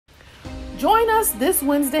Join us this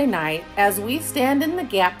Wednesday night as we stand in the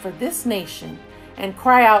gap for this nation and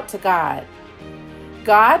cry out to God.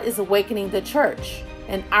 God is awakening the church,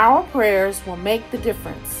 and our prayers will make the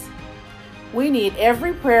difference. We need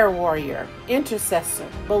every prayer warrior, intercessor,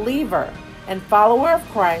 believer, and follower of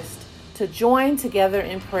Christ to join together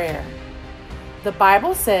in prayer. The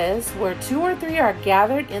Bible says, where 2 or 3 are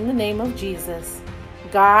gathered in the name of Jesus,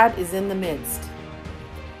 God is in the midst.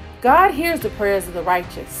 God hears the prayers of the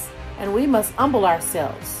righteous, and we must humble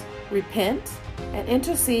ourselves, repent, and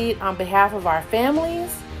intercede on behalf of our families,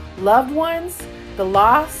 loved ones, the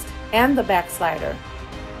lost, and the backslider.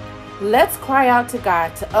 Let's cry out to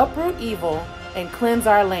God to uproot evil and cleanse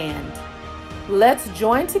our land. Let's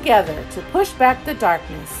join together to push back the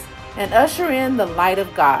darkness and usher in the light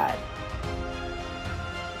of God.